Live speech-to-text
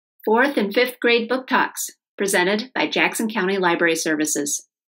4th and 5th grade book talks, presented by Jackson County Library Services.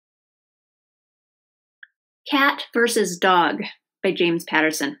 KATT vs. DOGG by James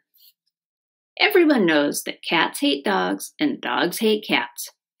Patterson. Everyone knows that cats hate dogs and dogs hate cats.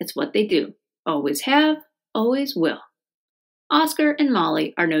 It's what they do. Always have, always will. Oscar and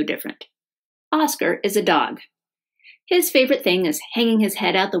Molly are no different. Oscar is a dog. His favorite thing is hanging his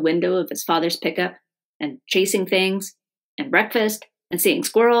head out the window of his father's pickup and chasing things and breakfast and seeing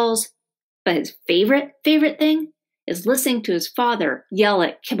squirrels. But his favorite thing is listening to his father yell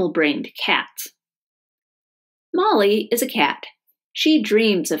at kibble-brained cats. Molly is a cat. She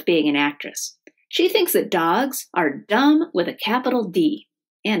dreams of being an actress. She thinks that dogs are dumb with a capital D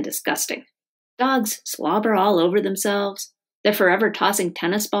and disgusting. Dogs slobber all over themselves. They're forever tossing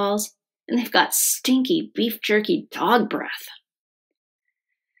tennis balls, and they've got stinky beef jerky dog breath.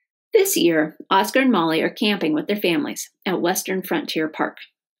 This year, Oscar and Molly are camping with their families at Western Frontier Park.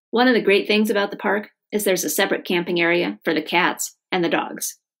 One of the great things about the park is there's a separate camping area for the cats and the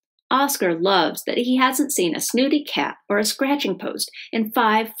dogs. Oscar loves that he hasn't seen a snooty cat or a scratching post in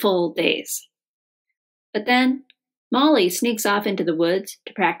 5 full days. But then, Molly sneaks off into the woods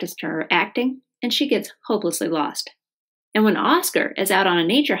to practice her acting, and she gets hopelessly lost. And when Oscar is out on a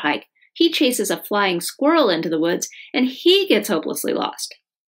nature hike, he chases a flying squirrel into the woods, and he gets hopelessly lost.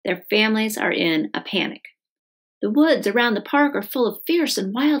 Their families are in a panic. The woods around the park are full of fierce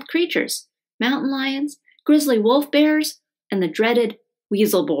and wild creatures, mountain lions, grizzly wolf bears, and the dreaded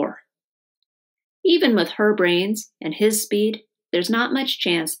weasel boar. Even with her brains and his speed, there's not much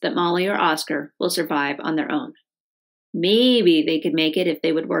chance that Molly or Oscar will survive on their own. Maybe they could make it if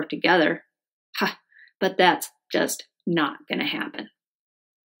they would work together. But that's just not going to happen.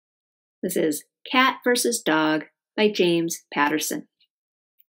 This is KATT vs. DOGG by James Patterson.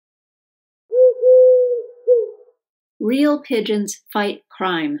 Real Pigeons Fight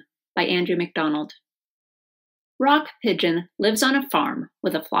Crime by Andrew McDonald. Rock Pigeon lives on a farm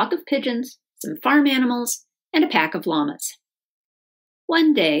with a flock of pigeons, some farm animals, and a pack of llamas.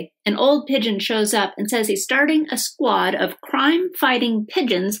 One day, an old pigeon shows up and says he's starting a squad of crime-fighting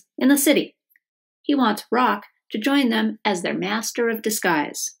pigeons in the city. He wants Rock to join them as their master of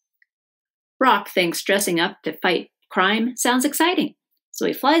disguise. Rock thinks dressing up to fight crime sounds exciting, so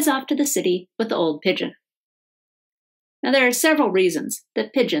he flies off to the city with the old pigeon. Now, there are several reasons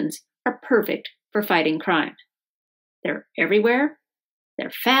that pigeons are perfect for fighting crime. They're everywhere,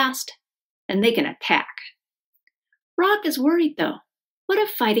 they're fast, and they can attack. Rock is worried, though. What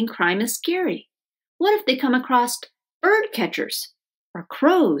if fighting crime is scary? What if they come across bird catchers, or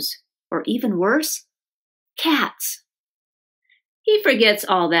crows, or even worse, cats? He forgets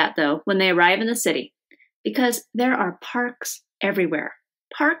all that, though, when they arrive in the city, because there are parks everywhere,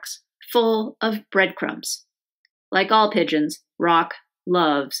 parks full of breadcrumbs. Like all pigeons, Rock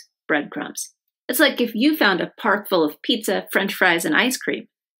loves breadcrumbs. It's like if you found a park full of pizza, French fries, and ice cream.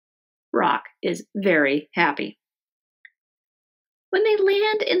 Rock is very happy. When they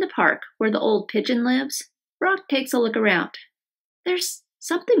land in the park where the old pigeon lives, Rock takes a look around. There's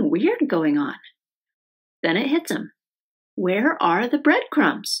something weird going on. Then it hits him. Where are the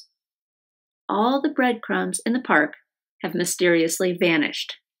breadcrumbs? All the breadcrumbs in the park have mysteriously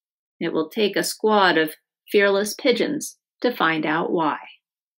vanished. It will take a squad of fearless pigeons to find out why.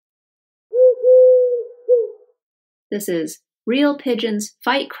 This is Real Pigeons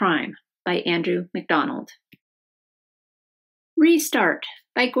Fight Crime by Andrew McDonald. Restart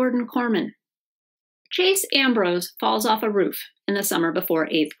by Gordon Korman. Chase Ambrose falls off a roof in the summer before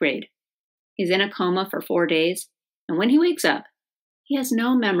 8th grade. He's in a coma for 4 days, and when he wakes up, he has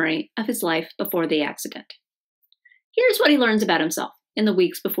no memory of his life before the accident. Here's what he learns about himself in the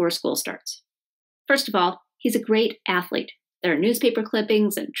weeks before school starts. First of all, he's a great athlete. There are newspaper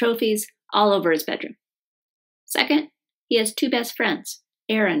clippings and trophies all over his bedroom. Second, he has 2 best friends,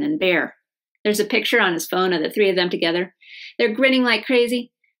 Aaron and Bear. There's a picture on his phone of the 3 of them together. They're grinning like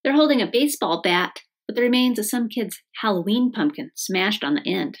crazy. They're holding a baseball bat with the remains of some kid's Halloween pumpkin smashed on the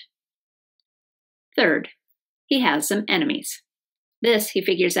end. Third, he has some enemies. This he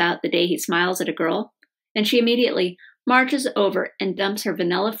figures out the day he smiles at a girl, and she immediately marches over and dumps her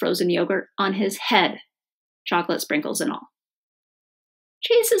vanilla frozen yogurt on his head, chocolate sprinkles and all.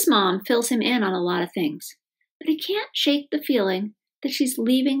 Chase's mom fills him in on a lot of things, but he can't shake the feeling that she's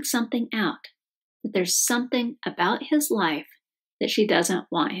leaving something out, that there's something about his life that she doesn't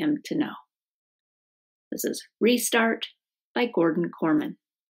want him to know. This is Restart by Gordon Korman.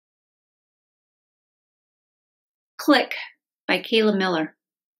 Click by Kayla Miller.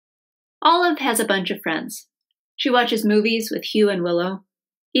 Olive has a bunch of friends. She watches movies with Hugh and Willow,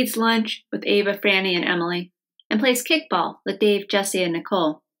 eats lunch with Ava, Franny, and Emily, and plays kickball with Dave, Jesse, and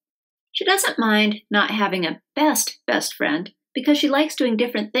Nicole. She doesn't mind not having a best friend because she likes doing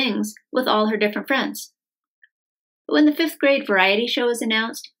different things with all her different friends. But when the 5th grade variety show is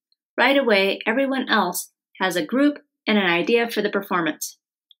announced, right away everyone else has a group and an idea for the performance.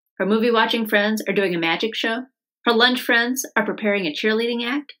 Her movie-watching friends are doing a magic show, her lunch friends are preparing a cheerleading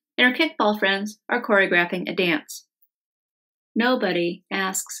act, and her kickball friends are choreographing a dance. Nobody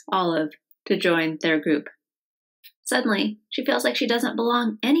asks Olive to join their group. Suddenly, she feels like she doesn't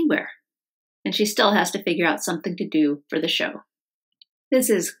belong anywhere, and she still has to figure out something to do for the show. This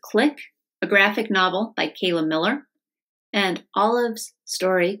is Click, a graphic novel by Kayla Miller, and Olive's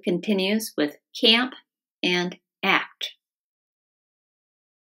story continues with camp and act.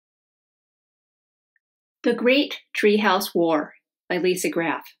 The Great Treehouse War by Lisa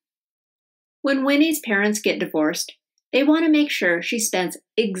Graff. When Winnie's parents get divorced, they want to make sure she spends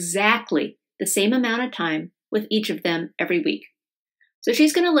exactly the same amount of time with each of them every week. So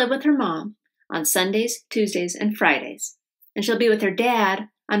she's going to live with her mom on Sundays, Tuesdays, and Fridays, and she'll be with her dad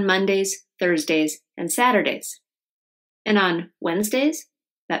on Mondays, Thursdays, and Saturdays. And on Wednesdays,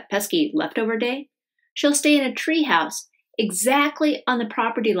 that pesky leftover day, she'll stay in a treehouse exactly on the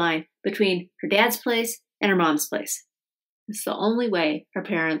property line between her dad's place and her mom's place. It's the only way her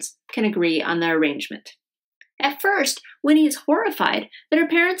parents can agree on the arrangement. At first, Winnie is horrified that her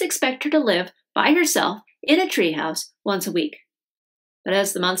parents expect her to live by herself in a treehouse once a week. But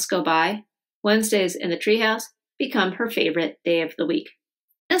as the months go by, Wednesdays in the treehouse become her favorite day of the week.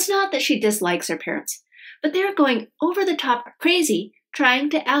 It's not that she dislikes her parents, but they're going over the top crazy trying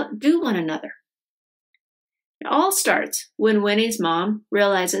to outdo one another. It all starts when Winnie's mom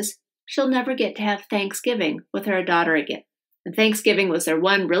realizes she'll never get to have Thanksgiving with her daughter again. And Thanksgiving was their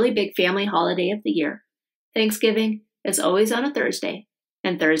one really big family holiday of the year. Thanksgiving is always on a Thursday,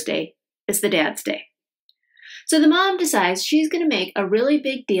 and Thursday is the dad's day. So the mom decides she's going to make a really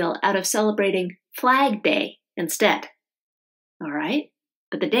big deal out of celebrating Flag Day instead. All right,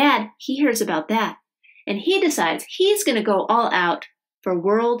 but the dad, he hears about that, and he decides he's going to go all out for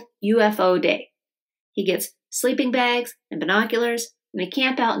World UFO Day. He gets sleeping bags and binoculars, and they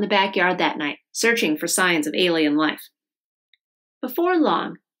camp out in the backyard that night, searching for signs of alien life. Before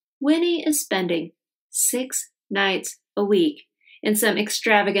long, Winnie is spending 6 nights a week in some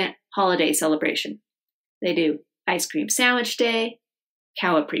extravagant holiday celebration. They do Ice Cream Sandwich Day,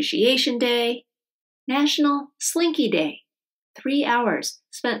 Cow Appreciation Day, National Slinky Day. 3 hours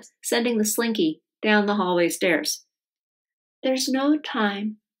spent sending the slinky down the hallway stairs. There's no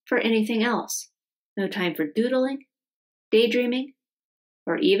time for anything else. No time for doodling, daydreaming,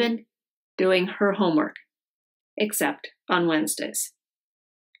 or even doing her homework, except on Wednesdays.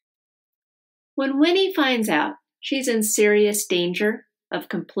 When Winnie finds out she's in serious danger of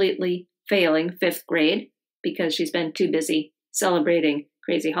completely failing 5th grade because she's been too busy celebrating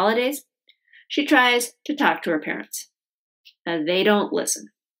crazy holidays, she tries to talk to her parents. They don't listen.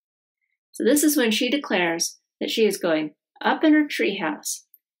 So this is when she declares that she is going up in her treehouse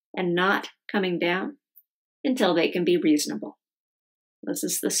and not coming down until they can be reasonable. This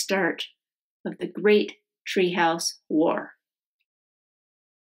is the start of the Great Treehouse War.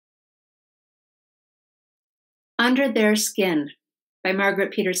 Under Their Skin by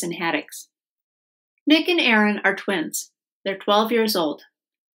Margaret Peterson Haddix. Nick and Aaron are twins. They're 12 years old.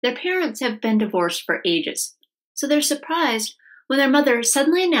 Their parents have been divorced for ages, so they're surprised when their mother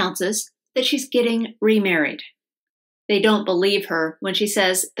suddenly announces that she's getting remarried. They don't believe her when she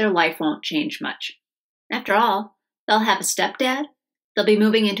says their life won't change much. After all, they'll have a stepdad, they'll be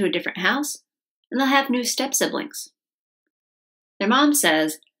moving into a different house, and they'll have new step-siblings. Their mom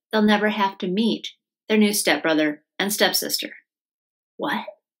says they'll never have to meet their new stepbrother and stepsister. What?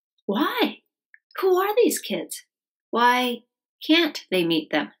 Why? Who are these kids? Why can't they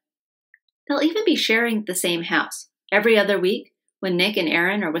meet them? They'll even be sharing the same house. Every other week, when Nick and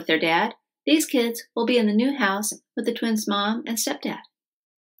Aaron are with their dad, these kids will be in the new house with the twins' mom and stepdad.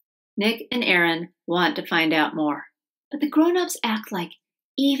 Nick and Aaron want to find out more, but the grown-ups act like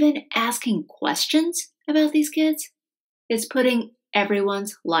even asking questions about these kids is putting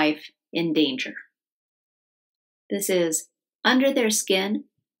everyone's life in danger. This is Under Their Skin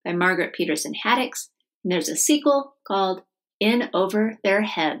by Margaret Peterson Haddix, and there's a sequel called In Over Their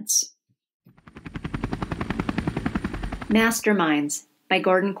Heads. Masterminds by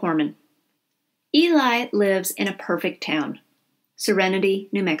Gordon Korman. Eli lives in a perfect town, Serenity,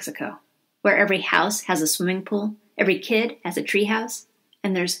 New Mexico, where every house has a swimming pool, every kid has a treehouse,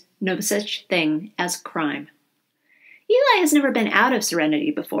 and there's no such thing as crime. Eli has never been out of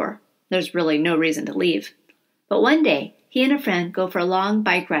Serenity before. There's really no reason to leave. But one day, he and a friend go for a long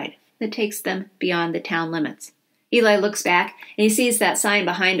bike ride that takes them beyond the town limits. Eli looks back and he sees that sign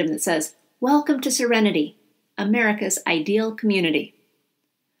behind him that says, "Welcome to Serenity, America's ideal community."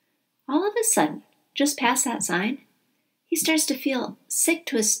 All of a sudden, just past that sign, he starts to feel sick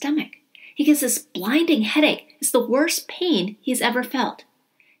to his stomach. He gets this blinding headache. It's the worst pain he's ever felt.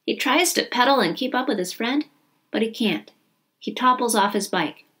 He tries to pedal and keep up with his friend, but he can't. He topples off his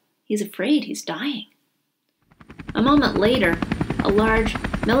bike. He's afraid he's dying. A moment later, a large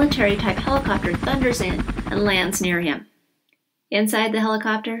military-type helicopter thunders in and lands near him. Inside the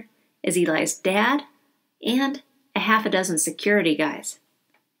helicopter is Eli's dad and a half a dozen security guys.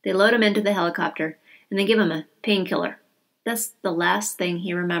 They load him into the helicopter and they give him a painkiller. That's the last thing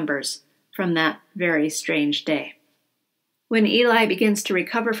he remembers from that very strange day. When Eli begins to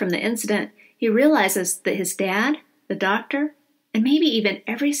recover from the incident, he realizes that his dad, the doctor, and maybe even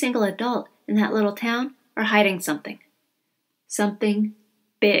every single adult in that little town are hiding something. Something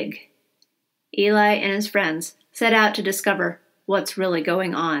big. Eli and his friends set out to discover what's really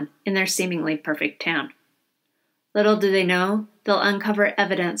going on in their seemingly perfect town. Little do they know, they'll uncover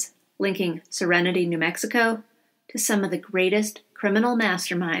evidence linking Serenity, New Mexico, to some of the greatest criminal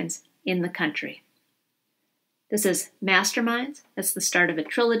masterminds in the country. This is Masterminds. It's the start of a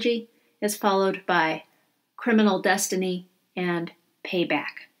trilogy. It's followed by Criminal Destiny and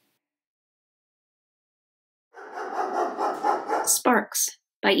Payback. Sparks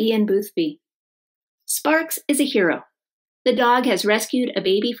by Ian Boothby. Sparks is a hero. The dog has rescued a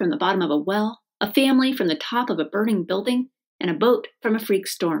baby from the bottom of a well, a family from the top of a burning building, and a boat from a freak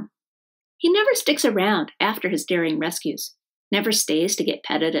storm. He never sticks around after his daring rescues, never stays to get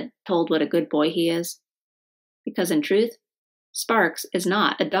petted and told what a good boy he is. Because in truth, Sparks is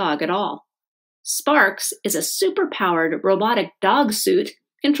not a dog at all. Sparks is a superpowered robotic dog suit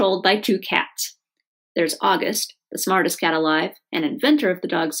controlled by two cats. There's August, the smartest cat alive and inventor of the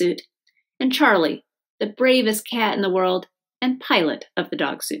dog suit, and Charlie, the bravest cat in the world and pilot of the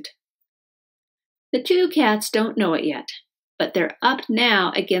dog suit. The two cats don't know it yet, but they're up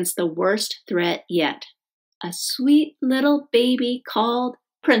now against the worst threat yet, a sweet little baby called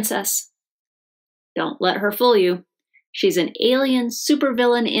Princess. Don't let her fool you. She's an alien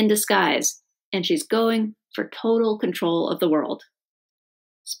supervillain in disguise, and she's going for total control of the world.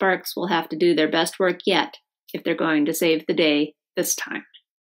 Sparks will have to do their best work yet if they're going to save the day this time.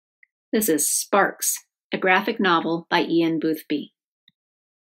 This is Sparks, a graphic novel by Ian Boothby.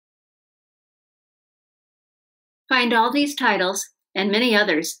 Find all these titles and many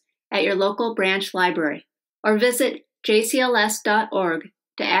others at your local branch library or visit jcls.org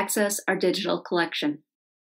to access our digital collection.